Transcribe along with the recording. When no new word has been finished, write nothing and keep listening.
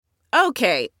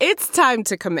Okay, it's time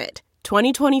to commit.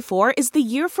 2024 is the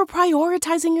year for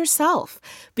prioritizing yourself.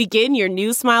 Begin your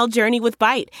new smile journey with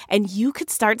Byte, and you could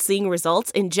start seeing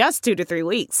results in just 2 to 3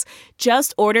 weeks.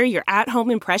 Just order your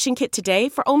at-home impression kit today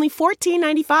for only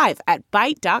 $14.95 at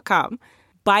Byte.com.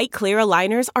 Byte Clear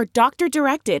aligners are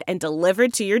doctor-directed and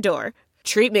delivered to your door.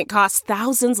 Treatment costs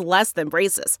thousands less than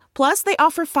braces. Plus, they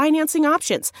offer financing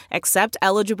options, accept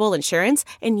eligible insurance,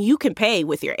 and you can pay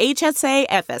with your HSA,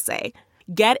 FSA.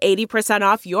 Get 80%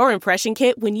 off your impression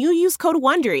kit when you use code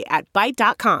WONDERY at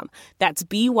Byte.com. That's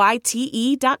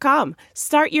BYTE.com.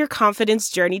 Start your confidence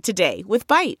journey today with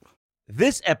Byte.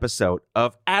 This episode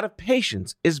of Out of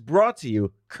Patience is brought to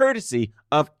you courtesy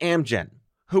of Amgen,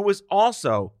 who was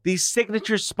also the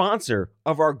signature sponsor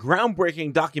of our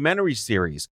groundbreaking documentary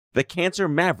series, The Cancer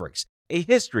Mavericks, A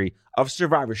History of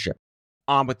Survivorship.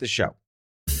 On with the show.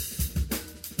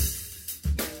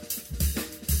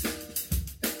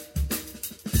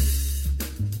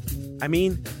 I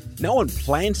mean, no one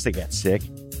plans to get sick,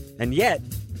 and yet,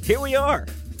 here we are.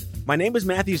 My name is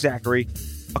Matthew Zachary.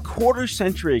 A quarter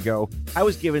century ago, I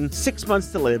was given 6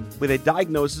 months to live with a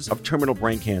diagnosis of terminal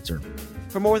brain cancer.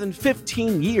 For more than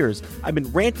 15 years, I've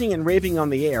been ranting and raving on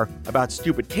the air about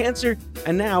stupid cancer,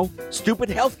 and now, stupid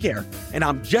healthcare, and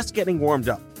I'm just getting warmed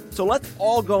up. So let's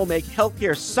all go make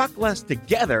healthcare suck less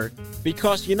together,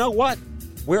 because you know what?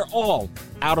 We're all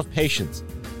out of patience.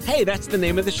 Hey, that's the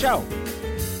name of the show.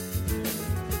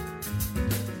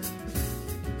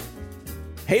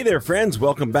 Hey there, friends.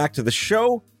 Welcome back to the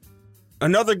show.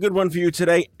 Another good one for you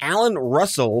today. Alan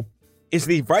Russell is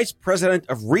the Vice President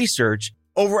of Research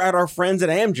over at our friends at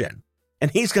Amgen. And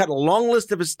he's got a long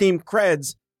list of esteemed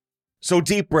creds, so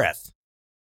deep breath.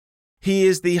 He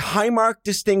is the Highmark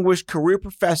Distinguished Career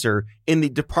Professor in the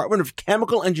Department of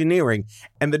Chemical Engineering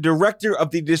and the Director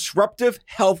of the Disruptive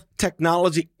Health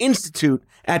Technology Institute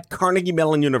at Carnegie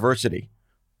Mellon University.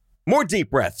 More deep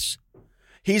breaths.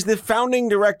 He's the founding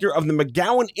director of the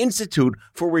McGowan Institute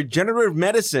for Regenerative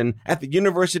Medicine at the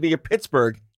University of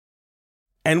Pittsburgh.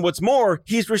 And what's more,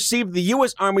 he's received the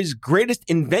U.S. Army's Greatest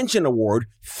Invention Award,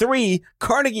 3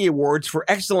 Carnegie Awards for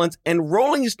Excellence, and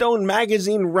Rolling Stone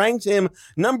magazine ranked him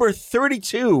number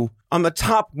 32 on the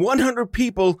top 100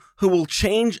 people who will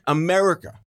change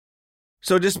America.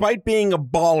 So despite being a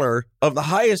baller of the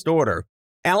highest order,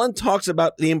 Alan talks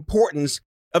about the importance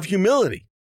of humility,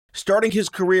 starting his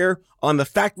career on the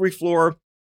factory floor,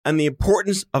 and the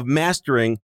importance of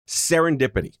mastering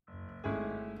serendipity.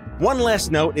 One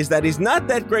last note is that he's not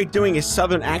that great doing his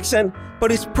southern accent, but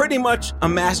he's pretty much a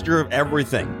master of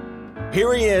everything.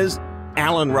 Here he is,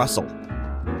 Alan Russell.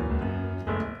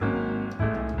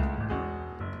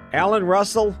 Alan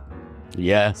Russell.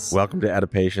 Yes. Welcome to Out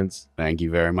of Patience. Thank you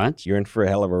very much. You're in for a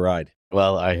hell of a ride.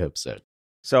 Well, I hope so.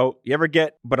 So, you ever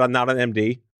get, but I'm not an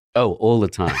MD? Oh, all the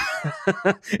time.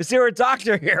 Is there a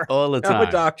doctor here? All the time. I'm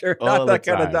a doctor, not that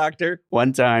kind of doctor.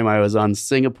 One time I was on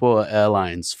Singapore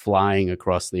Airlines flying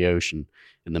across the ocean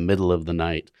in the middle of the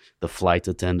night. The flight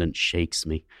attendant shakes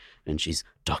me and she's,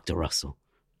 Dr. Russell,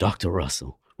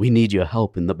 we need your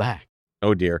help in the back.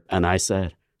 Oh, dear. And I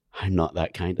said, I'm not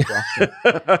that kind of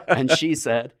doctor. And she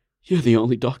said, you're the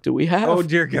only doctor we have. Oh,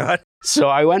 dear God. So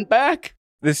I went back.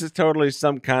 This is totally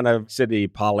some kind of Sidney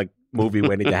Pollack movie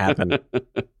waiting to happen.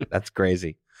 That's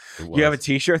crazy. You have a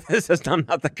t-shirt that says, I'm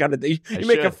not that kind of thing. You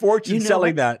make a fortune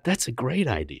selling that. That's a great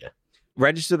idea.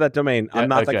 Register that domain. I'm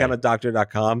not that kind of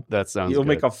doctor.com. That sounds You'll good.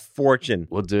 make a fortune.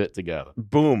 We'll do it together.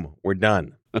 Boom. We're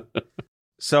done.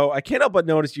 So I can't help but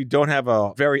notice you don't have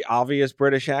a very obvious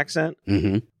British accent.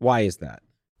 Mm-hmm. Why is that?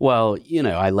 Well,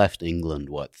 I left England,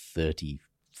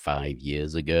 35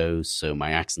 years ago, so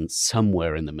my accent's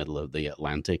somewhere in the middle of the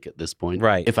Atlantic at this point.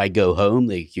 Right. If I go home,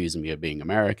 they accuse me of being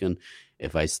American.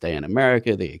 If I stay in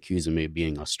America, they accuse me of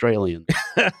being Australian.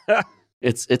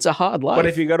 It's a hard life. But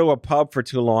if you go to a pub for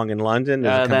too long in London,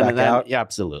 does it come back out? Yeah,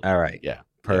 absolutely. All right. Yeah.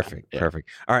 Perfect. Yeah. Perfect.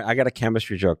 All right. I got a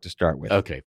chemistry joke to start with.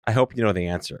 Okay. I hope you know the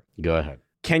answer. Go ahead.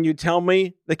 Can you tell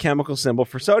me the chemical symbol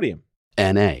for sodium?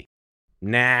 Na.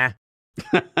 Nah.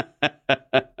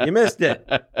 You missed it.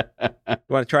 You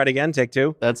want to try it again? Take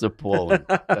 2? That's appalling.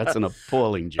 That's an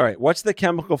appalling joke. All right. What's the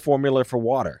chemical formula for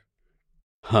water?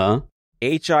 Huh?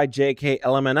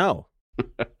 HIJKLMNO.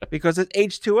 Because it's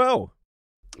H2O.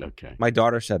 Okay. My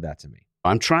daughter said that to me.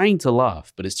 I'm trying to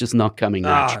laugh, but it's just not coming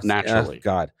naturally. Oh,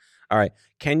 God. All right.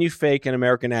 Can you fake an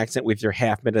American accent with your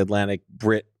half Mid-Atlantic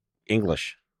Brit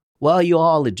English? Well,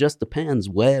 it just depends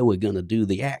where we're going to do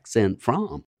the accent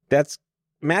from. That's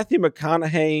Matthew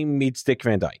McConaughey meets Dick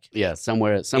Van Dyke. Yeah,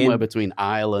 somewhere between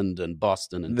Ireland and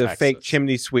Boston and the Texas. fake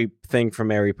chimney sweep thing from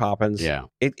Mary Poppins. Yeah.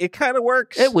 It kind of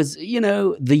works. It was,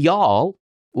 the y'all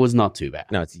Was not too bad.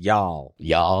 No, it's y'all.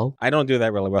 Y'all? I don't do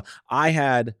that really well. I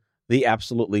had the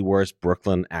absolutely worst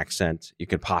Brooklyn accent you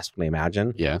could possibly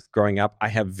imagine. Yes. Growing up, I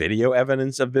have video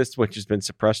evidence of this, which has been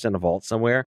suppressed in a vault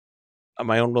somewhere.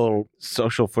 My own little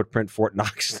social footprint, Fort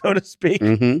Knox, so to speak.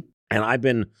 Mm-hmm. And I've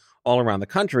been all around the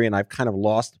country, and I've kind of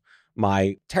lost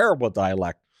my terrible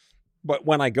dialect. But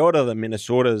when I go to the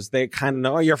Minnesotas, they kind of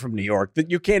know, oh, you're from New York.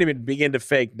 That you can't even begin to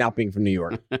fake not being from New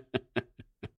York.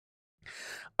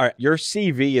 All right, your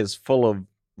CV is full of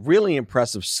really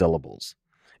impressive syllables.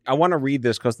 I want to read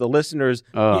this because the listeners,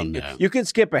 you can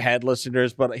skip ahead,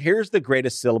 listeners, but here's the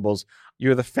greatest syllables.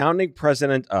 You're the founding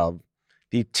president of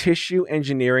the Tissue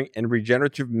Engineering and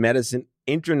Regenerative Medicine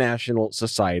International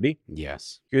Society.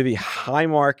 Yes. You're the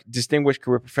Highmark Distinguished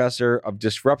Career Professor of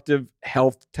Disruptive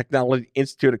Health Technology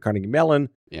Institute at Carnegie Mellon.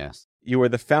 Yes. You are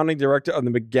the founding director of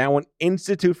the McGowan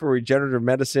Institute for Regenerative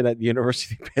Medicine at the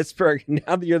University of Pittsburgh.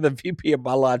 Now that you're the VP of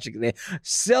Biologics.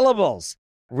 Syllables.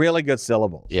 Really good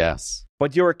syllables. Yes.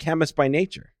 But you're a chemist by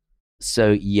nature.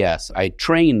 So, yes, I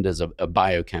trained as a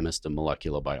biochemist and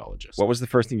molecular biologist. What was the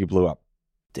first thing you blew up?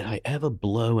 Did I ever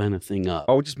blow anything up?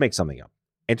 Oh, just make something up.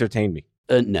 Entertain me.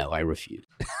 No, I refuse.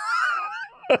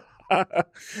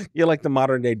 You're like the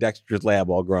modern day Dexter's Lab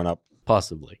all grown up.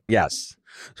 Possibly. Yes.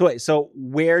 So wait,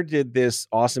 where did this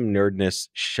awesome nerdness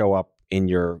show up in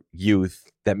your youth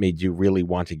that made you really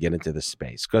want to get into this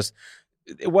space? Because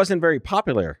it wasn't very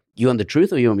popular. You want the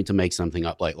truth, or you want me to make something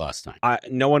up like last time?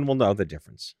 No one will know the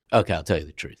difference. Okay, I'll tell you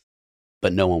the truth.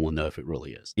 But no one will know if it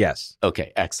really is. Yes.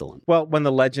 Okay, excellent. Well, when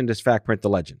the legend is fact, print the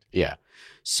legend. Yeah.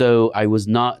 So I was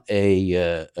not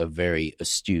a very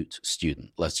astute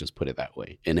student, let's just put it that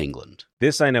way, in England.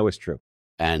 This I know is true.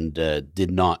 And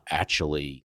did not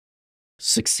actually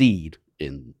succeed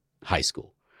in high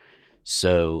school.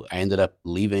 So I ended up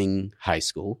leaving high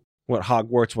school. What,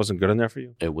 Hogwarts wasn't good enough for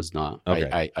you? It was not.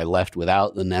 Okay. I left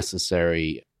without the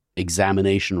necessary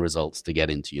examination results to get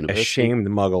into university. Ashamed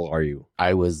muggle are you?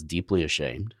 I was deeply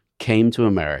ashamed. Came to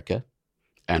America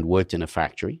and worked in a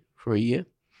factory for a year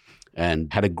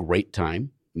and had a great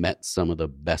time. Met some of the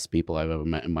best people I've ever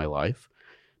met in my life.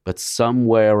 But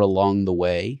somewhere along the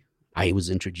way, I was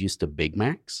introduced to Big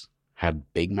Macs.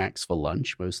 Had Big Macs for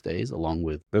lunch most days, along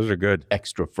with those are good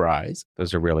extra fries.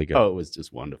 Those are really good. Oh, it was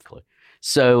just wonderful.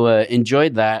 So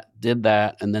enjoyed that, did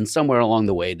that, and then somewhere along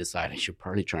the way decided I should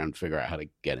probably try and figure out how to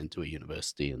get into a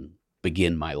university and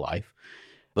begin my life.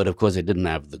 But of course, I didn't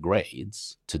have the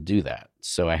grades to do that.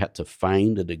 So I had to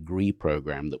find a degree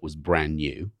program that was brand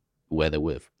new, where there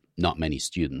were not many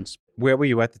students. Where were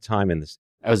you at the time in this?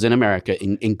 I was in America,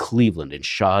 in Cleveland, in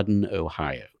Chardon,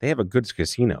 Ohio. They have a good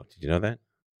casino. Did you know that?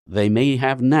 They may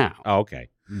have now. Oh, okay.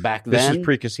 Back then, this is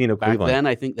pre-casino Cleveland. Back then,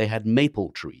 I think they had maple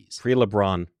trees.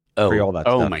 Pre-LeBron. Pre all that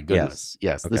stuff. Oh, my goodness.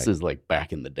 Yes, okay. This is like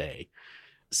back in the day.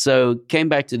 So came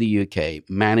back to the UK,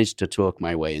 managed to talk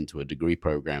my way into a degree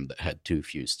program that had too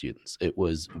few students. It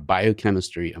was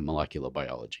biochemistry and molecular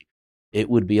biology. It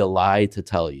would be a lie to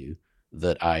tell you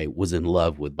that I was in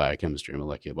love with biochemistry and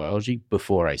molecular biology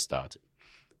before I started.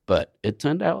 But it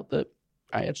turned out that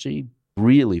I actually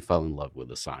really fell in love with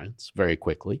the science very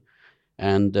quickly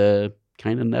and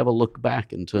kind of never looked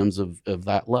back in terms of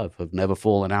that love. I've never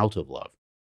fallen out of love.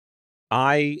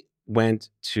 I went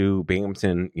to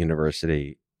Binghamton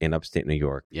University in upstate New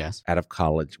York. Yes. Out of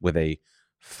college with a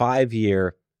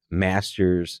 5-year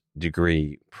master's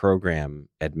degree program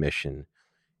admission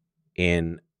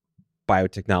in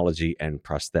biotechnology and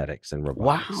prosthetics and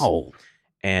robotics. Wow.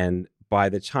 And by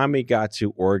the time we got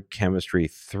to Org Chemistry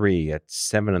 3 at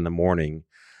 7 a.m,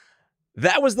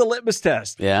 that was the litmus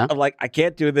test. Yeah. Of like, I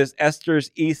can't do this.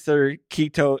 Esters, ether,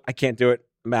 keto. I can't do it.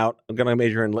 I'm out. I'm going to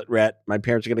major in lit ret. My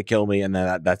parents are going to kill me. And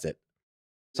then that's it.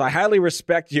 So I highly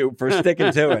respect you for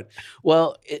sticking to it.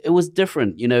 Well, it was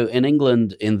different. You know, in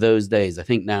England in those days, I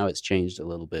think now it's changed a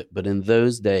little bit, but in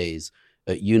those days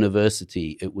at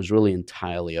university, it was really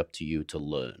entirely up to you to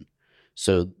learn.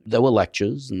 So there were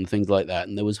lectures and things like that,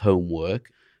 and there was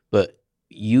homework, but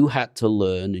you had to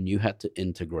learn and you had to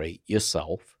integrate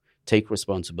yourself, take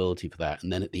responsibility for that.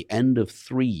 And then at the end of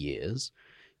 3 years,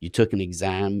 you took an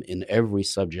exam in every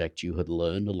subject you had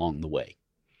learned along the way.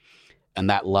 And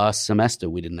that last semester,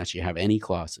 we didn't actually have any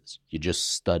classes. You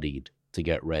just studied to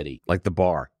get ready. Like the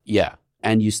bar. Yeah.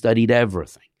 And you studied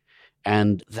everything.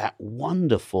 And that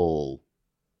wonderful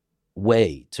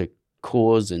way to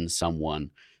cause in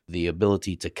someone the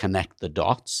ability to connect the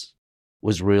dots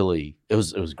was really, it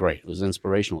was great. It was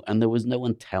inspirational. And there was no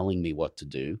one telling me what to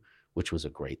do, which was a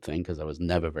great thing because I was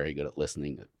never very good at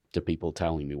listening to people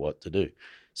telling me what to do.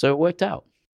 So it worked out.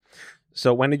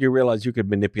 So when did you realize you could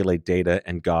manipulate data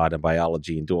and God and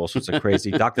biology and do all sorts of crazy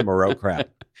Dr. Moreau crap?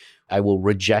 I will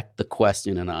reject the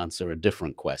question and answer a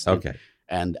different question. Okay.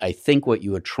 And I think what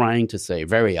you were trying to say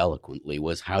very eloquently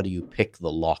was, how do you pick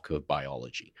the lock of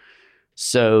biology?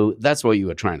 So that's what you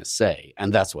were trying to say,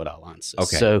 and that's what I'll answer.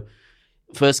 Okay. So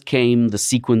first came the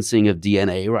sequencing of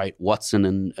DNA, right? Watson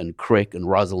and Crick and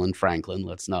Rosalind Franklin.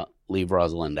 Let's not leave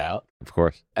Rosalind out. Of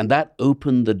course. And that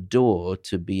opened the door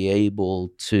to be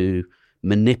able to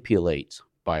manipulate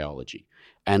biology.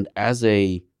 And as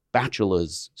a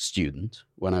bachelor's student,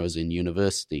 when I was in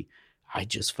university, I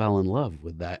just fell in love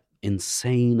with that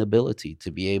insane ability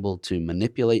to be able to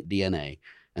manipulate DNA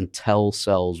and tell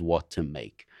cells what to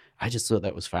make. I just thought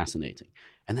that was fascinating.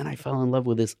 And then I fell in love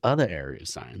with this other area of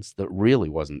science that really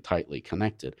wasn't tightly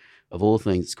connected. Of all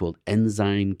things, it's called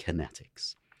enzyme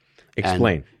kinetics.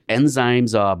 Explain. And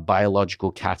enzymes are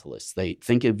biological catalysts. They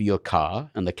think of your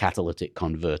car and the catalytic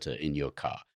converter in your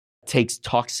car. It takes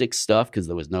toxic stuff, because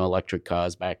there was no electric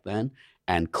cars back then,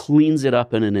 and cleans it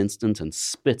up in an instant and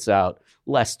spits out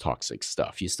less toxic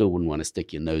stuff. You still wouldn't want to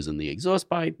stick your nose in the exhaust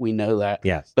pipe. We know that.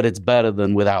 Yes. But it's better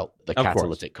than without the Of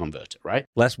catalytic converter, right?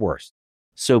 Less worse.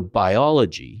 So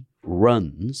biology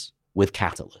runs with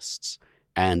catalysts.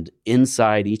 And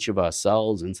inside each of our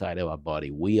cells, inside of our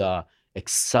body, we are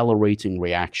accelerating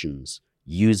reactions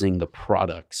using the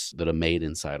products that are made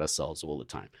inside our cells all the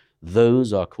time.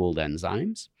 Those are called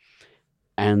enzymes.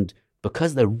 And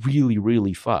because they're really,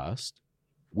 really fast,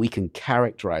 we can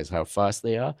characterize how fast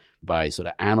they are by sort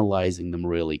of analyzing them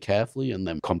really carefully and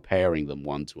then comparing them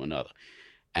one to another.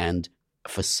 And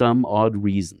for some odd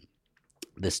reason,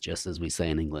 this, just as we say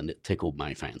in England, it tickled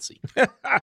my fancy.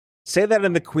 Say that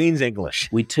in the Queen's English.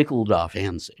 We tickled our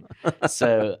fancy.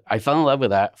 So I fell in love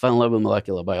with that, fell in love with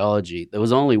molecular biology. There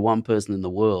was only one person in the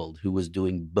world who was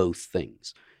doing both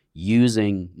things,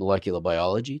 using molecular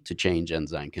biology to change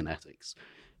enzyme kinetics.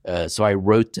 So I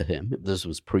wrote to him. This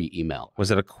was pre-email.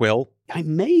 Was it a quill? I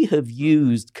may have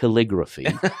used calligraphy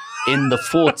in the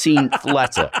 14th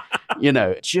letter.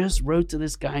 Just wrote to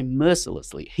this guy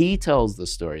mercilessly. He tells the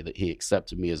story that he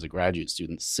accepted me as a graduate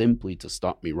student simply to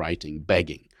stop me writing,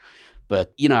 begging.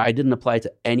 But, I didn't apply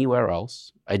to anywhere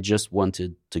else. I just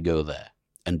wanted to go there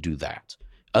and do that.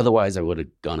 Otherwise, I would have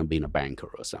gone and been a banker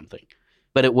or something.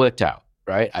 But it worked out,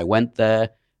 right? I went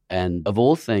there, and of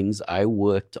all things, I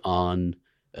worked on...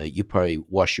 you probably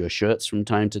wash your shirts from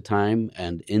time to time,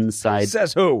 and inside...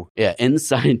 Says who? Yeah,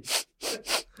 inside...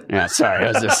 yeah, sorry,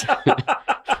 I was just...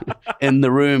 in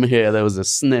the room here, there was a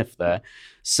sniff there.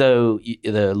 So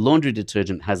the laundry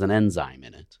detergent has an enzyme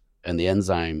in it, and the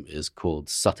enzyme is called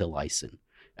subtilisin,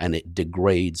 and it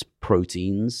degrades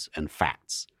proteins and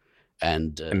fats.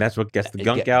 And that's what gets the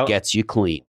gunk out? Gets you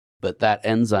clean. But that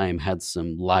enzyme had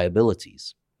some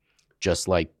liabilities, just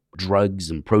like drugs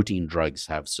and protein drugs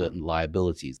have certain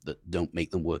liabilities that don't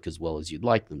make them work as well as you'd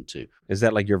like them to. Is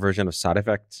that like your version of side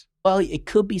effects? Well, it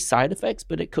could be side effects,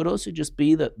 but it could also just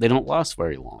be that they don't last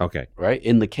very long. Okay. Right?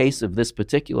 In the case of this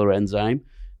particular enzyme,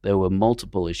 there were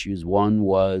multiple issues. One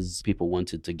was people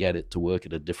wanted to get it to work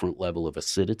at a different level of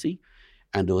acidity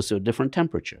and also a different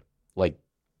temperature. Like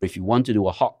if you want to do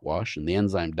a hot wash and the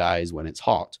enzyme dies when it's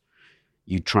hot,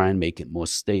 you try and make it more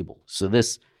stable. So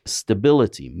this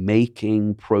stability,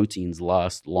 making proteins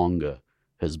last longer,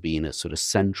 has been a sort of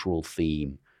central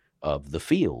theme of the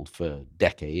field for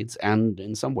decades, and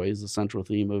in some ways the central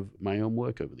theme of my own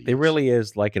work over the years. It really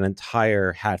is like an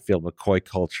entire Hatfield-McCoy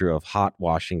culture of hot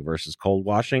washing versus cold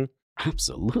washing.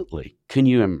 Absolutely. Can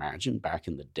you imagine back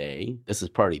in the day? This is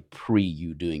probably pre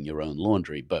you doing your own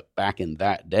laundry, but back in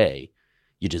that day,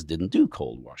 you just didn't do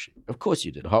cold washing. Of course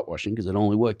you did hot washing because it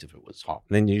only worked if it was hot.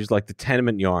 And then you use like the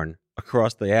tenement yarn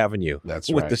across the avenue. That's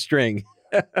with right. the string.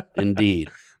 Indeed.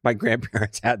 My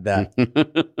grandparents had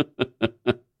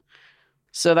that.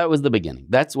 So that was the beginning.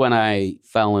 That's when I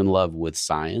fell in love with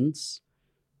science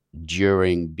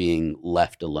during being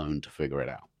left alone to figure it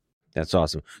out. That's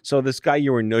awesome. So this guy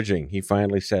you were nudging, he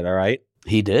finally said, all right.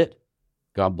 He did.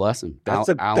 God bless him.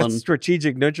 That's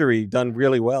strategic nudgery done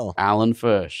really well. Alan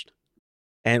first.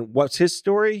 And what's his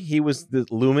story? He was the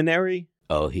luminary?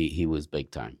 Oh, he was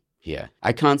big time. Yeah.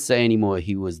 I can't say anymore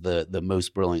he was the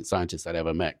most brilliant scientist I'd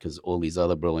ever met, because all these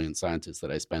other brilliant scientists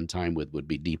that I spend time with would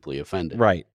be deeply offended.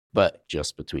 Right. But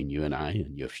just between you and I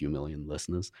and your few million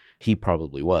listeners, he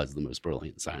probably was the most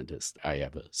brilliant scientist I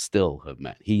ever still have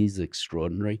met. He's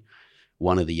extraordinary.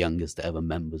 One of the youngest ever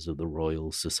members of the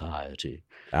Royal Society.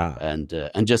 And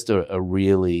just a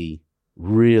really,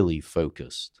 really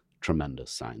focused,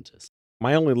 tremendous scientist.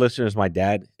 My only listener is my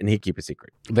dad, and he keep a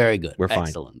secret. Very good. We're fine.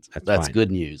 Excellent. That's fine. Good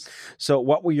news. So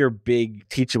what were your big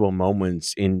teachable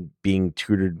moments in being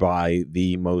tutored by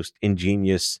the most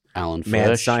ingenious Alan mad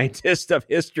First. scientist of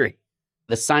history?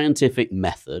 The scientific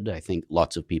method, I think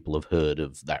lots of people have heard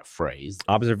of that phrase.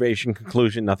 Observation,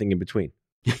 conclusion, nothing in between.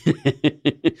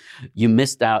 You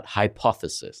missed out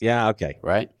hypothesis. Yeah, okay.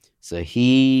 Right? So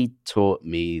he taught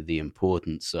me the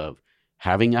importance of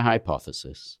having a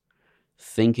hypothesis,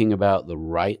 thinking about the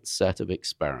right set of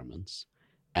experiments,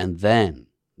 and then,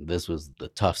 this was the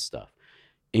tough stuff,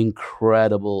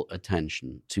 incredible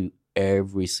attention to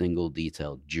every single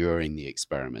detail during the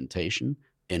experimentation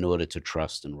in order to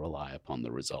trust and rely upon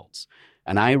the results.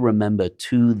 And I remember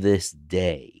to this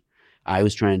day, I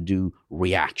was trying to do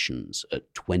reactions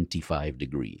at 25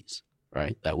 degrees,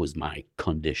 right? That was my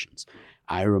conditions.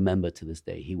 I remember to this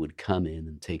day, he would come in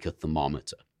and take a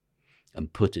thermometer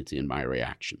and put it in my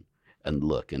reaction and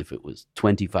look. And if it was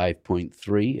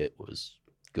 25.3, it was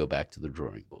go back to the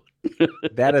drawing board.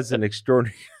 That is an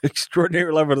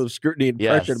extraordinary level of scrutiny and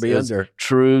pressure to be under.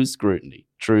 True scrutiny.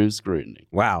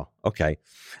 Wow. Okay.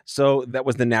 So that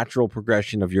was the natural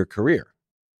progression of your career.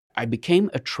 I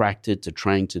became attracted to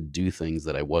trying to do things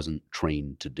that I wasn't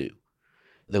trained to do.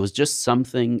 There was just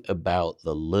something about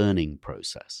the learning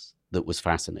process that was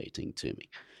fascinating to me.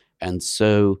 And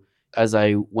so as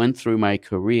I went through my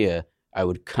career, I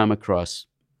would come across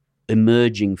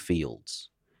emerging fields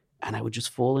and I would just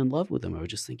fall in love with them. I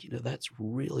would just think, that's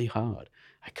really hard.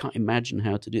 I can't imagine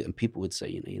how to do it. And people would say,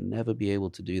 you'll never be able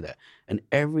to do that. And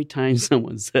every time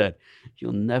someone said,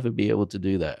 you'll never be able to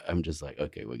do that, I'm just like,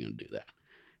 okay, we're going to do that.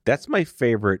 That's my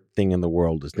favorite thing in the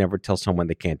world is never tell someone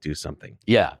they can't do something.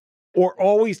 Yeah. Or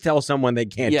always tell someone they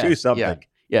can't do something.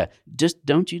 Yeah. Just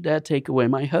don't you dare take away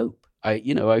my hope. I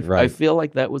feel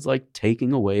like that was like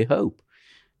taking away hope.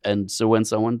 And so when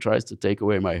someone tries to take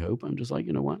away my hope, I'm just like,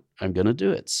 you know what? I'm going to do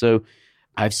it. So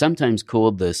I've sometimes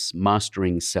called this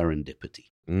mastering serendipity,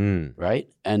 right?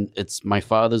 And it's my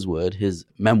father's word, his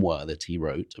memoir that he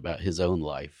wrote about his own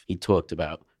life. He talked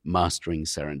about mastering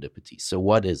serendipity. So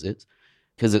what is it?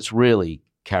 Because it's really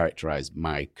characterized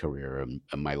my career and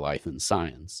my life in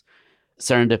science.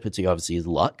 Serendipity obviously is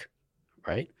luck,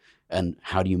 right? And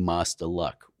how do you master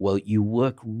luck? Well, you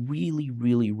work really,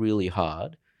 really, really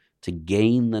hard to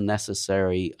gain the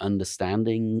necessary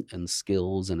understanding and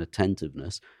skills and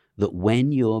attentiveness that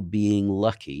when you're being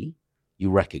lucky,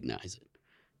 you recognize it.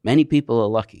 Many people are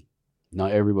lucky.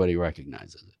 Not everybody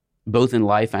recognizes it, both in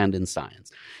life and in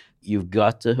science. You've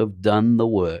got to have done the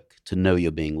work to know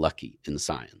you're being lucky in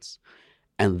science.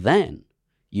 And then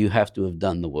you have to have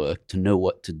done the work to know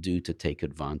what to do to take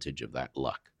advantage of that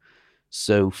luck.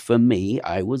 So for me,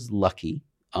 I was lucky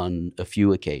on a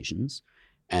few occasions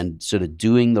and sort of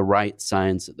doing the right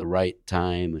science at the right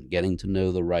time and getting to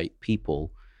know the right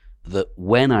people, that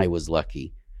when I was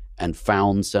lucky and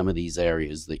found some of these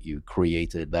areas that you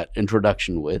created that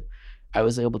introduction with, I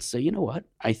was able to say, you know what,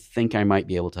 I think I might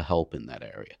be able to help in that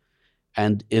area.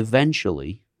 And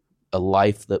eventually, a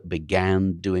life that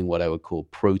began doing what I would call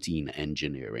protein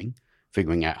engineering,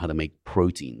 figuring out how to make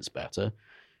proteins better,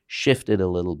 shifted a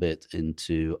little bit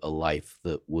into a life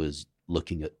that was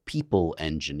looking at people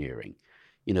engineering.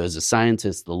 As a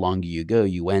scientist, the longer you go,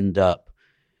 you end up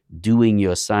doing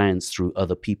your science through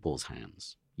other people's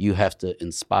hands. You have to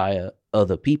inspire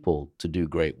other people to do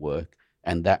great work,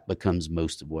 and that becomes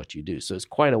most of what you do. So it's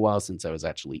quite a while since I was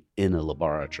actually in a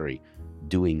laboratory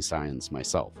doing science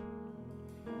myself.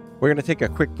 We're going to take a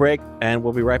quick break, and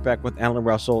we'll be right back with Alan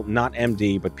Russell, not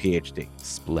MD, but PhD.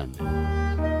 Splendid.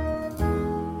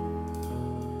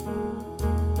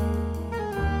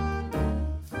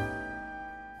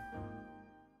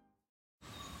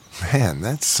 Man,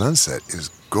 that sunset is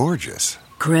gorgeous.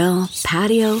 Grill,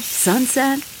 patio,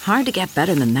 sunset. Hard to get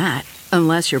better than that.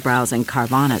 Unless you're browsing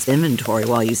Carvana's inventory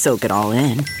while you soak it all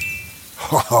in.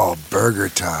 Oh, burger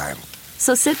time.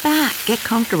 So sit back, get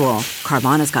comfortable.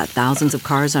 Carvana's got thousands of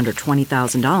cars under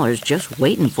 $20,000 just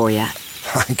waiting for you.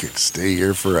 I could stay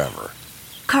here forever.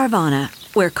 Carvana,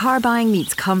 where car buying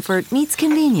meets comfort meets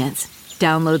convenience.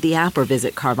 Download the app or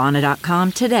visit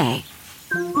Carvana.com today.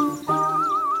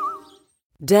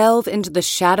 Delve into the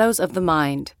shadows of the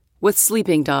mind with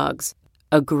Sleeping Dogs,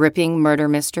 a gripping murder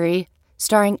mystery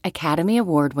starring Academy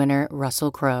Award winner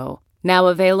Russell Crowe. Now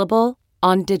available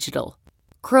on digital.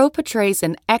 Crowe portrays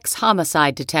an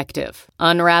ex-homicide detective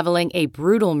unraveling a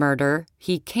brutal murder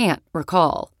he can't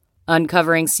recall.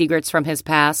 Uncovering secrets from his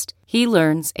past, he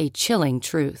learns a chilling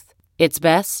truth. It's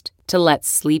best to let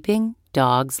sleeping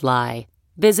dogs lie.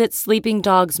 Visit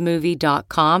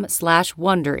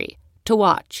sleepingdogsmovie.com/Wondery to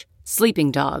watch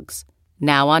Sleeping Dogs,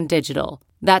 now on digital.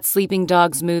 That's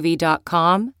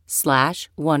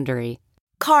sleepingdogsmovie.com/Wondery.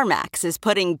 CarMax is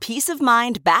putting peace of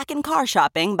mind back in car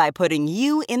shopping by putting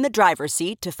you in the driver's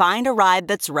seat to find a ride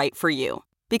that's right for you.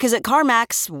 Because at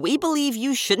CarMax, we believe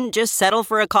you shouldn't just settle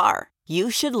for a car. you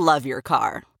should love your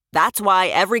car. That's why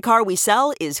every car we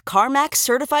sell is CarMax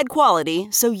certified quality,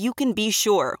 so you can be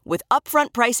sure with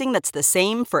upfront pricing that's the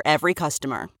same for every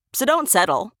customer. So don't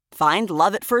settle. Find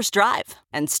love at first drive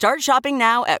and start shopping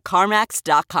now at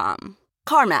CarMax.com.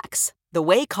 CarMax, the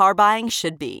way car buying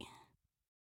should be.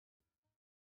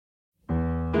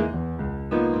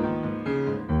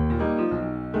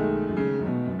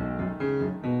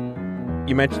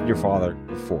 You mentioned your father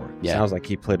before. Yeah. Sounds like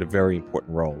he played a very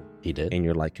important role. He did. In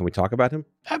your life. Can we talk about him?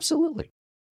 Absolutely.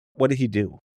 What did he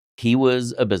do? He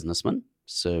was a businessman.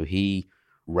 So he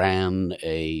ran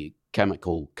a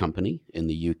chemical company in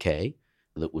the UK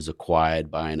that was acquired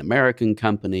by an American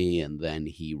company. And then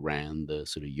he ran the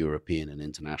sort of European and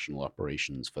international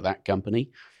operations for that company.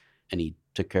 And he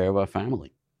took care of our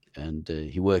family. And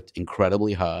he worked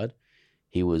incredibly hard.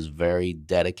 He was very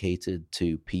dedicated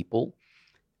to people.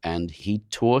 And he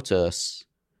taught us,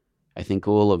 I think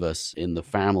all of us in the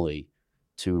family,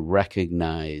 to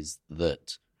recognize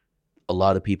that a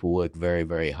lot of people work very,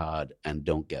 very hard and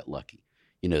don't get lucky.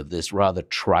 You know, this rather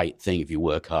trite thing, if you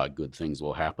work hard, good things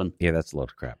will happen. Yeah, that's a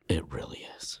load of crap. It really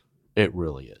is. It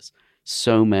really is.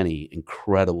 So many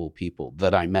incredible people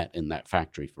that I met in that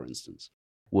factory, for instance,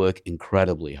 work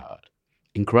incredibly hard.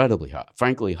 Incredibly hard.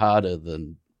 Frankly, harder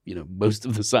than, most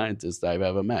of the scientists I've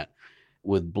ever met,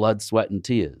 with blood, sweat, and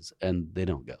tears, and they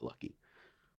don't get lucky.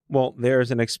 Well, there's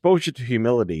an exposure to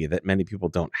humility that many people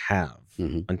don't have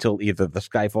until either the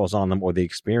sky falls on them or they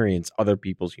experience other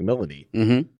people's humility.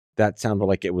 Mm-hmm. That sounded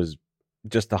like it was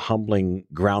just a humbling,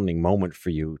 grounding moment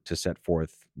for you to set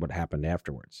forth what happened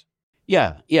afterwards.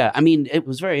 Yeah. I mean, it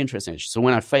was very interesting. So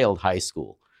when I failed high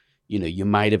school, you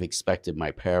might have expected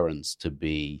my parents to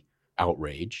be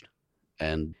outraged.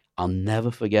 And I'll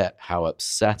never forget how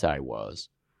upset I was.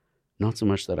 Not so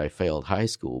much that I failed high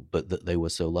school, but that they were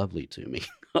so lovely to me.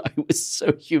 I was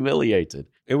so humiliated.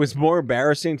 It was more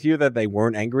embarrassing to you that they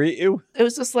weren't angry at you? It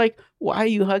was just like, why are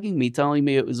you hugging me, telling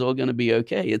me it was all going to be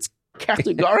okay? It's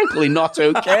categorically not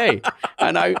okay.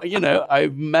 And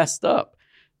I've messed up.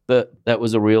 But that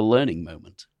was a real learning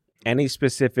moment. Any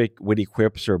specific witty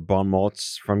quips or bon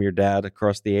mots from your dad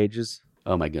across the ages?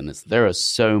 Oh, my goodness. There are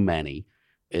so many.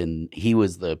 And he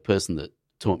was the person that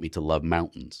taught me to love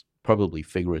mountains, probably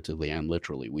figuratively and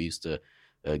literally. We used to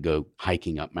go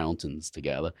hiking up mountains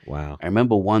together. Wow. I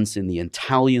remember once in the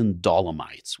Italian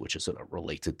Dolomites, which are sort of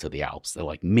related to the Alps. They're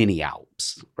like mini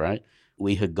Alps, right?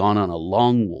 We had gone on a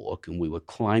long walk and we were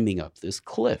climbing up this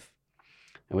cliff.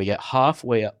 And we get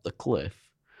halfway up the cliff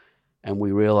and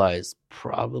we realize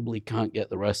probably can't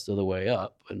get the rest of the way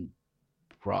up and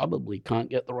probably can't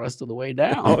get the rest of the way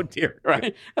down. Oh, dear.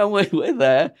 Right? And we're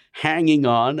there hanging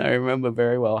on. I remember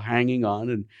very well hanging on.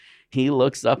 And he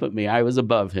looks up at me. I was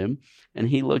above him. And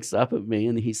he looks up at me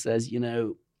and he says,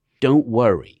 don't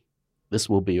worry. This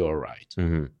will be all right.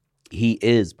 Mm-hmm. He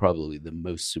is probably the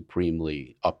most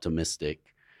supremely optimistic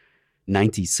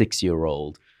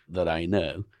 96-year-old that I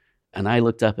know. And I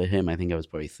looked up at him. I think I was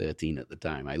probably 13 at the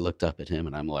time. I looked up at him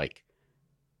and I'm like,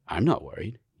 I'm not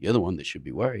worried. You're the one that should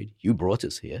be worried. You brought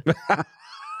us here.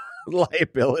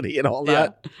 Liability and all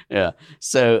that. Yeah.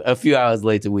 So a few hours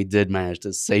later, we did manage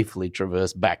to safely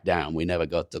traverse back down. We never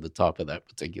got to the top of that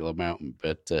particular mountain.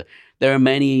 But there are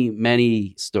many,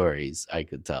 many stories I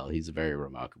could tell. He's a very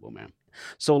remarkable man.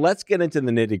 So let's get into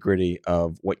the nitty-gritty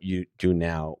of what you do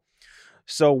now.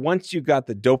 So once you got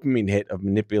the dopamine hit of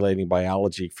manipulating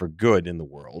biology for good in the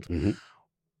world,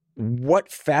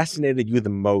 what fascinated you the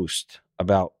most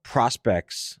about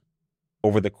prospects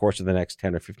over the course of the next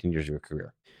 10 or 15 years of your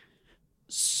career?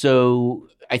 So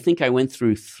I think I went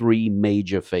through three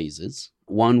major phases.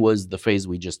 One was the phase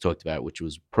we just talked about, which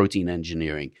was protein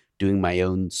engineering, doing my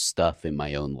own stuff in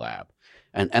my own lab.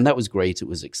 And that was great. It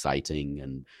was exciting.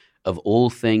 And of all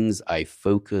things, I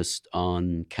focused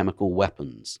on chemical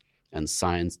weapons and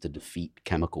science to defeat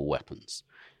chemical weapons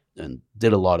and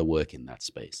did a lot of work in that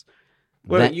space.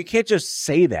 Well, you can't just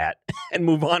say that and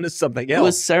move on to something else. It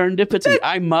was serendipity.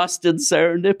 I mastered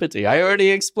serendipity. I already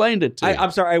explained it to you.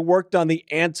 I'm sorry. I worked on the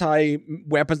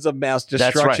anti-weapons of mass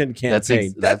destruction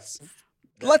campaign. Let's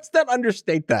not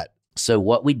understate that. So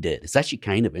what we did, it's actually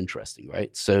kind of interesting,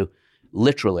 right? So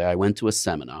literally, I went to a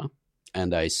seminar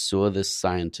and I saw this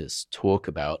scientist talk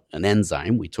about an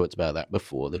enzyme. We talked about that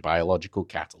before, the biological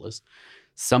catalyst.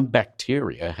 Some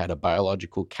bacteria had a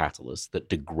biological catalyst that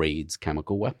degrades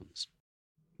chemical weapons.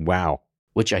 Wow.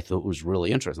 Which I thought was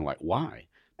really interesting. Like, why?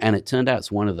 And it turned out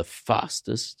it's one of the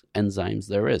fastest enzymes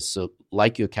there is. So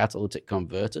like your catalytic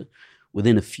converter,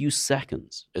 within a few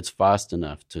seconds, it's fast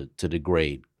enough to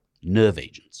degrade nerve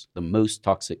agents, the most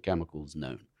toxic chemicals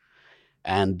known.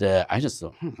 And I just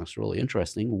thought, that's really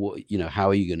interesting. How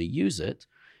are you going to use it?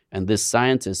 And this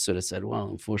scientist sort of said, well,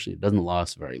 unfortunately, it doesn't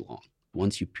last very long.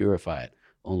 Once you purify it,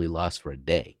 only lasts for a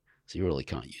day. So you really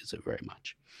can't use it very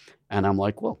much. And I'm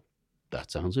like, well,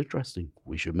 that sounds interesting.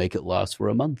 We should make it last for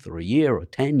a month or a year or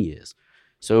 10 years.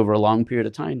 So over a long period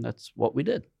of time, that's what we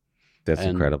did. That's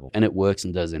incredible. And it works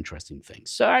and does interesting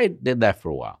things. So I did that for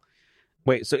a while.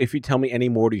 Wait, so if you tell me any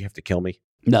more, do you have to kill me?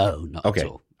 No, not at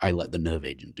all. I let the nerve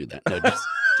agent do that. No,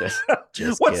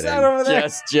 just What's kidding. that over there?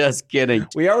 Just kidding.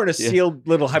 We are in a sealed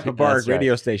little hyperbaric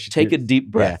radio station. Take a deep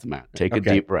breath, Matt. Take a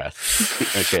deep breath.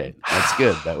 Okay, that's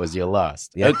good. That was your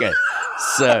last. Yeah. Okay,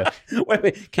 so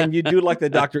wait, can you do like the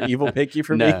Dr. Evil Pinky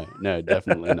for me? No,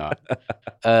 definitely not.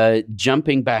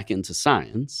 Jumping back into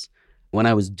science, when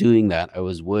I was doing that, I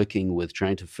was working with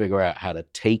trying to figure out how to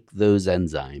take those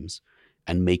enzymes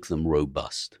and make them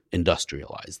robust,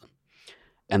 industrialize them.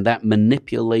 And that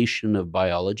manipulation of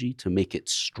biology to make it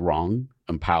strong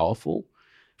and powerful.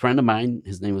 A friend of mine,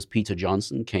 his name was Peter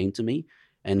Johnson, came to me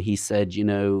and he said,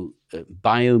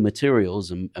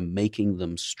 biomaterials and making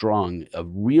them strong are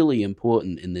really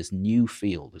important in this new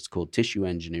field. It's called tissue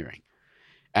engineering.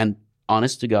 And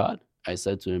honest to God, I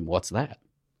said to him, what's that?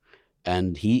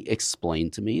 And he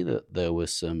explained to me that there were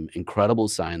some incredible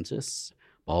scientists,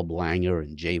 Bob Langer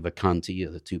and Jay Vacanti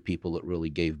are the two people that really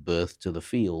gave birth to the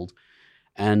field.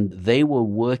 And they were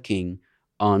working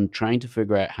on trying to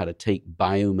figure out how to take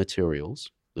biomaterials,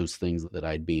 those things that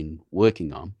I'd been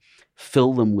working on,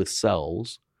 fill them with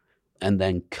cells, and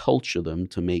then culture them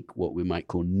to make what we might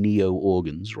call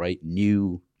neo-organs, right?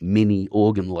 New mini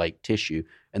organ-like tissue,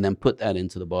 and then put that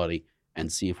into the body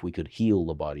and see if we could heal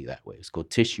the body that way. It's called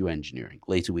tissue engineering.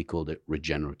 Later, we called it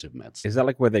regenerative medicine. Is that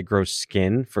like where they grow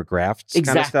skin for grafts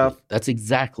kind of stuff? That's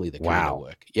exactly the kind of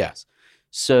work. Yes.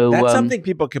 So that's something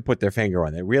people can put their finger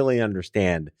on. They really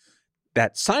understand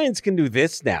that science can do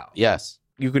this now. Yes.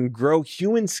 You can grow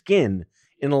human skin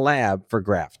in a lab for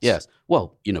grafts. Yes.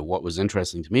 Well, what was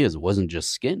interesting to me is it wasn't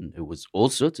just skin. It was all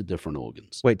sorts of different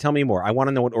organs. Wait, tell me more. I want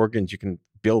to know what organs you can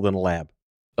build in a lab.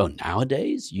 Oh,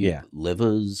 nowadays?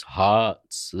 Livers,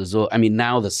 hearts.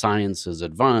 Now the science has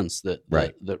advanced that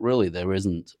really there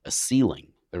isn't a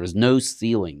ceiling. There is no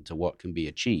ceiling to what can be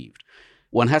achieved.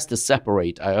 One has to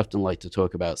separate. I often like to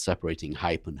talk about separating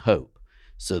hype and hope.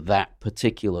 So that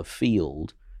particular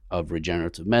field of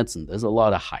regenerative medicine, there's a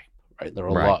lot of hype, right? There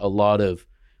are a lot of,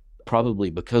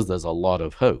 probably because there's a lot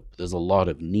of hope, there's a lot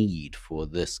of need for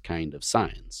this kind of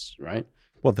science, right?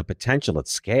 Well, the potential at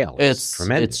scale is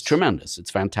tremendous. It's tremendous.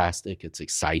 It's fantastic. It's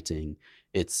exciting.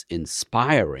 It's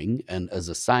inspiring. And as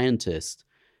a scientist,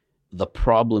 the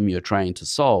problem you're trying to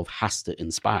solve has to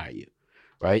inspire you.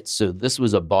 Right? So this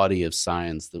was a body of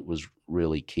science that was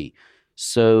really key.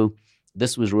 So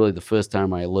this was really the first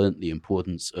time I learned the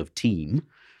importance of team.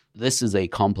 This is a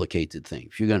complicated thing.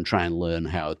 If you're going to try and learn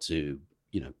how to,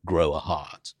 grow a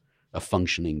heart, a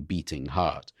functioning, beating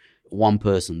heart, one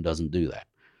person doesn't do that.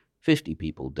 50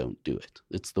 people don't do it.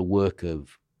 It's the work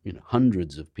of,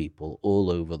 hundreds of people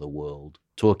all over the world,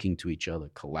 talking to each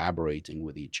other, collaborating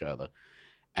with each other,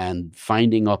 and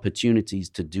finding opportunities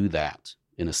to do that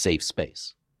in a safe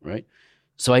space, right?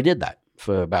 So I did that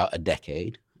for about a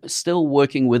decade, still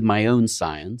working with my own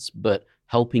science, but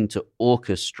helping to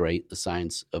orchestrate the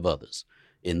science of others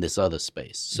in this other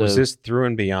space. So, was this through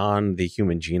and beyond the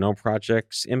Human Genome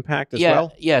Project's impact as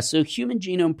well? Yeah, so Human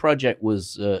Genome Project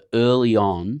was early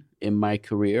on in my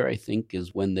career, I think,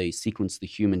 is when they sequenced the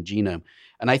human genome.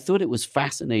 And I thought it was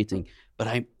fascinating. But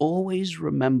I always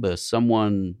remember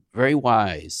someone very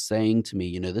wise saying to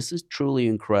me, this is truly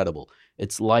incredible.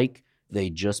 It's like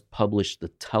they just published the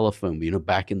telephone,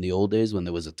 back in the old days when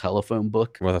there was a telephone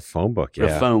book. Well, the phone book, The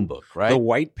phone book, right? The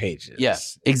white pages.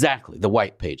 Yes, exactly, the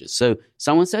white pages. So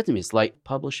someone said to me, it's like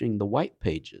publishing the white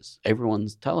pages,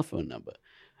 everyone's telephone number.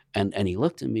 And he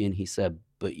looked at me and he said,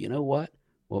 but you know what?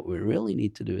 What we really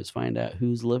need to do is find out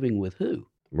who's living with who.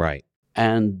 Right.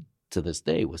 And to this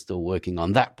day, we're still working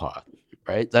on that part.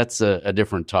 Right? That's a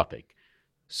different topic.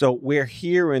 So we're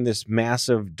here in this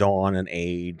massive dawn and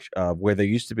age where there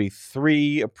used to be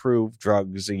 3 approved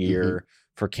drugs a year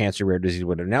for cancer, rare disease,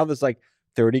 whatever. Now there's like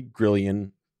 30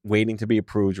 grillion waiting to be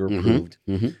approved or approved.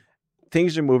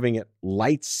 Things are moving at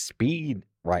light speed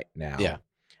right now. Yeah.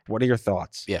 What are your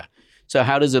thoughts? Yeah. So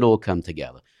how does it all come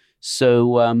together?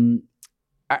 So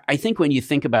I think when you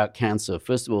think about cancer,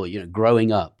 first of all,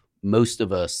 growing up, most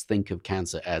of us think of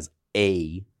cancer as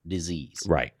a disease.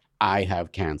 Right. I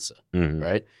have cancer,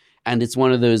 right? And it's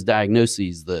one of those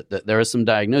diagnoses that there are some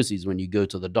diagnoses when you go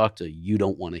to the doctor you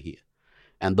don't want to hear.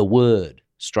 And the word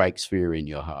strikes fear in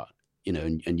your heart,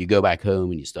 and you go back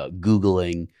home and you start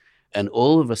Googling. And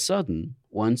all of a sudden,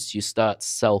 once you start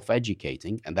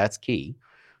self-educating, and that's key,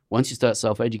 Once you start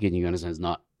self-educating, you understand it's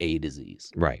not a disease.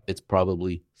 Right. It's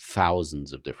probably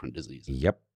thousands of different diseases.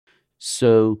 Yep.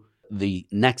 So the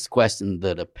next question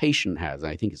that a patient has,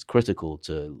 and I think it's critical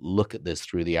to look at this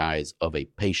through the eyes of a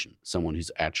patient, someone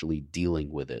who's actually dealing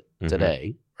with it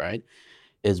today, right,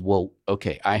 is, well,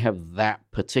 okay, I have that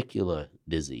particular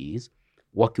disease.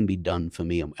 What can be done for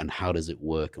me, and how does it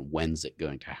work, and when's it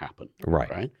going to happen?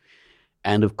 Right.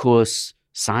 And of course,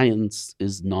 science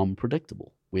is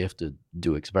non-predictable. We have to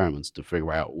do experiments to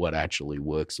figure out what actually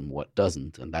works and what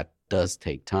doesn't, and that does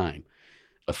take time,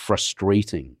 a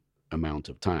frustrating amount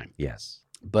of time. Yes.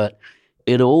 But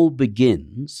it all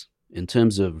begins, in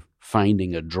terms of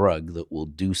finding a drug that will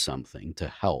do something to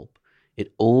help,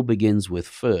 it all begins with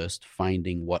first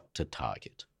finding what to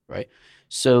target, right?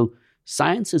 So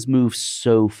science has moved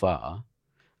so far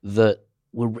that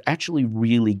we're actually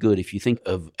really good. If you think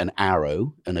of an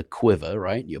arrow and a quiver,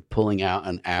 right? You're pulling out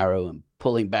an arrow and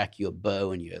pulling back your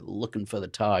bow, and you're looking for the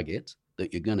target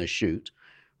that you're going to shoot,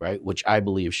 right? Which I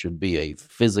believe should be a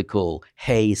physical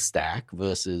haystack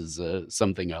versus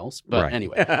something else. But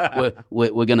anyway,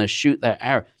 we're going to shoot that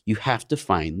arrow. You have to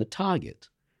find the target.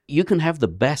 You can have the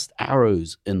best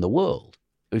arrows in the world.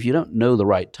 If you don't know the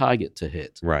right target to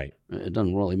hit, Right. it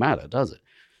doesn't really matter, does it?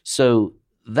 So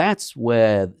that's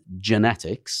where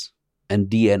genetics and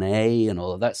DNA and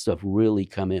all of that stuff really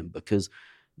come in, because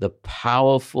the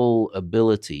powerful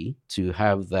ability to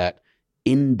have that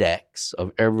index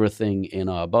of everything in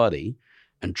our body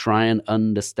and try and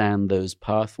understand those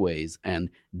pathways and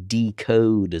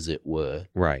decode, as it were,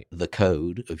 Right. the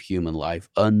code of human life,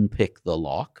 unpick the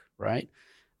lock, right?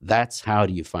 That's how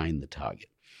do you find the target.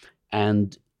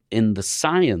 And in the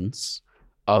science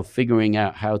of figuring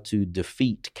out how to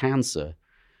defeat cancer,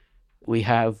 we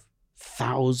have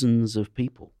thousands of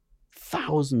people,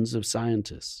 thousands of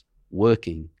scientists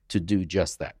working to do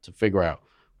just that, to figure out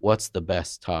what's the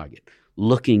best target,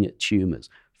 looking at tumors,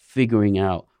 figuring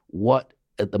out what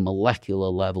at the molecular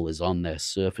level is on their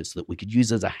surface that we could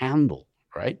use as a handle,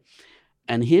 right?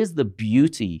 And here's the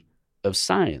beauty of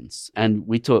science. And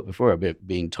we talked before about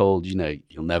being told,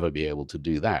 you'll never be able to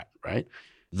do that, right?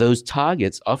 Those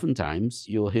targets, oftentimes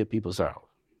you'll hear people say, oh,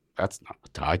 that's not the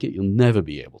target. You'll never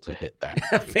be able to hit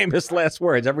that. Famous last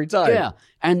words every time. Yeah.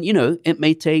 And, it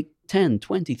may take 10,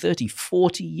 20, 30,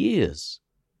 40 years,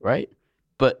 right?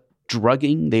 But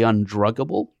drugging the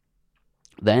undruggable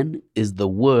then is the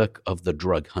work of the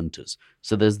drug hunters.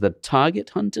 So there's the target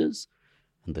hunters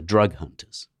and the drug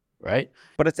hunters, right?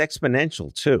 But it's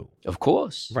exponential too. Of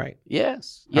course. Right.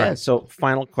 Yes. All right, so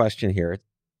final question here.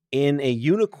 In a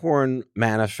unicorn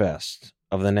manifest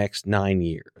of the next 9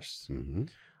 years,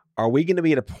 are we going to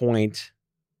be at a point,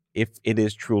 if it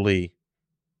is truly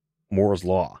Moore's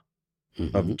law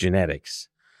of genetics,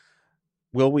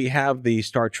 will we have the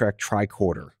Star Trek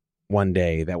tricorder one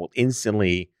day that will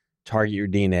instantly target your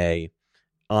DNA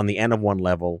on the N of 1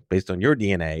 level based on your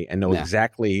DNA and know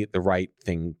exactly the right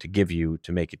thing to give you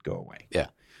to make it go away? Yeah.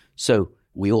 So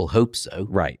we all hope so.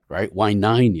 Right. Right? Why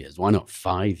 9 years? Why not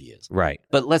 5 years? Right.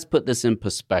 But let's put this in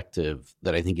perspective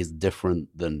that I think is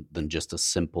different than just a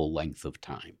simple length of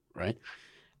time, right?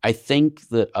 I think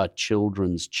that our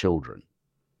children's children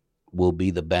will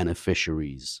be the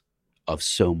beneficiaries of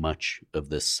so much of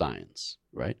this science,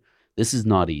 right? This is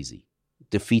not easy.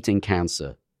 Defeating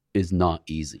cancer is not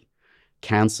easy.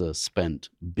 Cancer spent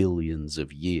billions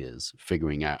of years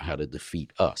figuring out how to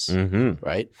defeat us,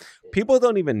 right? People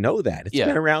don't even know that. It's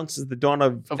been around since the dawn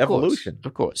of evolution.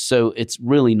 Of course. So it's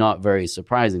really not very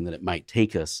surprising that it might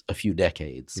take us a few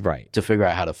decades to figure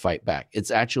out how to fight back.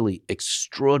 It's actually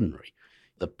extraordinary.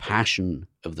 The passion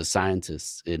of the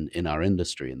scientists in our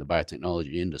industry, in the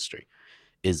biotechnology industry,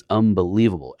 is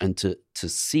unbelievable. And to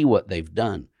see what they've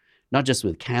done, not just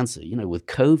with cancer, with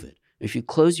COVID. If you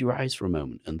close your eyes for a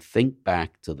moment and think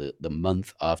back to the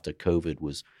month after COVID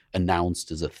was announced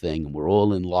as a thing and we're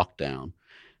all in lockdown,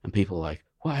 and people are like,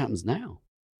 what happens now?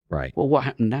 Right. Well, what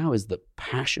happened now is that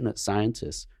passionate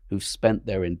scientists who've spent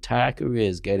their entire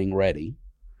careers getting ready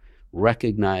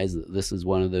recognize that this is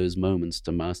one of those moments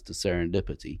to master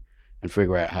serendipity and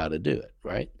figure out how to do it,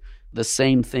 right? The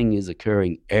same thing is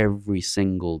occurring every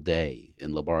single day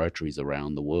in laboratories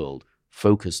around the world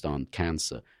focused on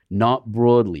cancer. Not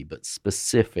broadly, but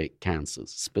specific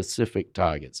cancers, specific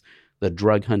targets. The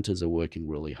drug hunters are working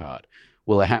really hard.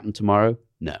 Will it happen tomorrow?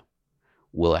 No.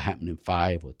 Will it happen in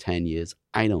 5 or 10 years?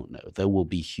 I don't know. There will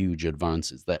be huge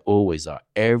advances. There always are.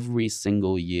 Every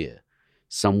single year,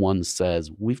 someone says,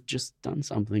 we've just done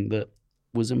something that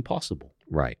was impossible.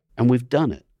 Right. And we've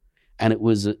done it. And it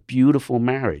was a beautiful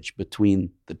marriage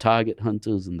between the target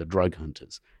hunters and the drug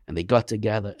hunters. And they got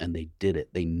together and they did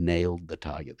it. They nailed the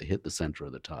target. They hit the center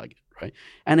of the target, right?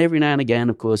 And every now and again,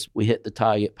 of course, we hit the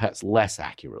target perhaps less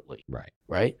accurately,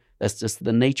 right? That's just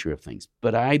the nature of things.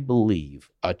 But I believe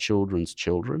our children's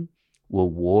children will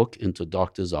walk into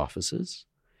doctors' offices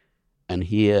and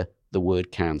hear the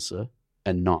word cancer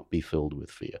and not be filled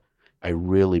with fear. I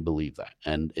really believe that.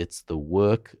 And it's the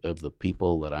work of the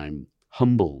people that I'm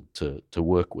humbled to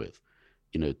work with,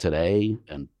 today,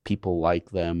 and people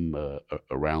like them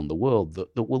around the world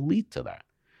that will lead to that.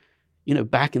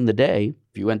 Back in the day,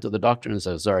 if you went to the doctor and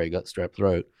said, sorry, I got strep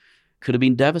throat, could have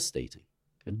been devastating,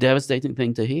 a devastating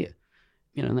thing to hear.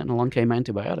 And then along came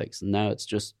antibiotics. And now it's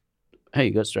just, hey,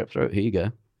 you got strep throat, here you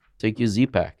go. Take your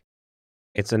Z-Pack.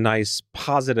 It's a nice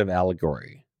positive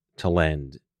allegory to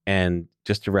lend. And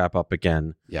just to wrap up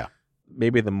again,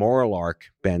 maybe the moral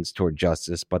arc bends toward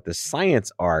justice, but the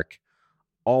science arc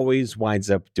always winds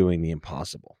up doing the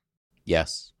impossible.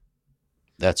 Yes,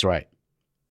 that's right.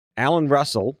 Alan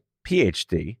Russell,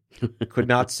 PhD, could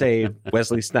not save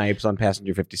Wesley Snipes on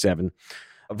Passenger 57.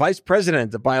 Vice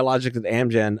President of Biologics at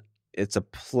Amgen, it's a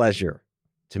pleasure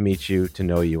to meet you, to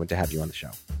know you, and to have you on the show.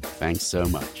 Thanks so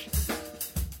much.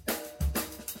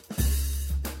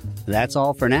 That's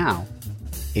all for now.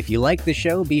 If you like the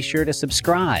show, be sure to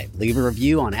subscribe, leave a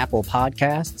review on Apple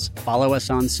Podcasts, follow us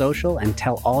on social, and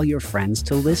tell all your friends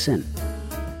to listen.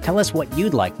 Tell us what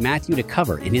you'd like Matthew to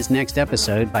cover in his next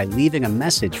episode by leaving a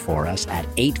message for us at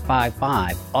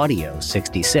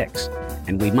 855-AUDIO-66,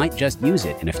 and we might just use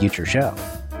it in a future show.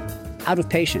 Out of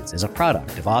Patients is a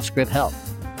product of Offscript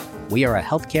Health. We are a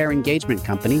healthcare engagement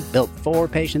company built for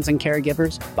patients and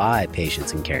caregivers by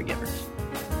patients and caregivers.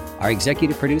 Our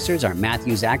executive producers are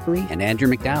Matthew Zachary and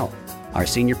Andrew McDowell. Our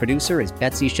senior producer is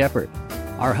Betsy Shepard.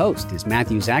 Our host is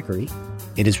Matthew Zachary.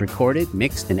 It is recorded,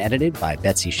 mixed, and edited by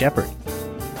Betsy Shepard.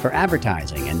 For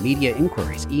advertising and media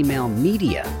inquiries, email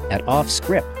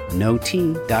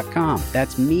media@offscript.com.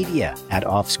 That's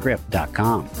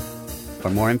media@offscript.com. For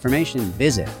more information,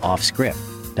 visit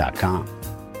offscript.com.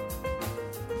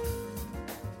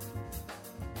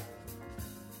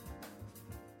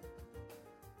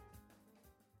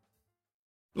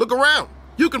 Look around.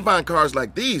 You can find cars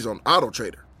like these on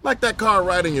AutoTrader, like that car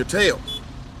riding your tail.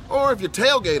 Or if you're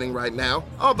tailgating right now,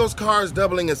 all those cars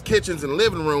doubling as kitchens and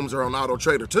living rooms are on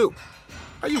AutoTrader too.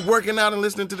 Are you working out and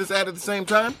listening to this ad at the same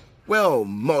time? Well,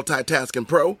 multitasking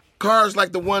pro, cars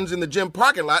like the ones in the gym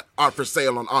parking lot are for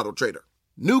sale on AutoTrader.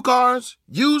 New cars,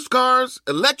 used cars,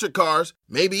 electric cars,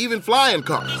 maybe even flying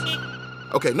cars.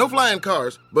 Okay, no flying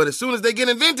cars, but as soon as they get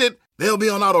invented, they'll be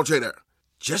on AutoTrader.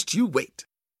 Just you wait.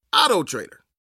 AutoTrader.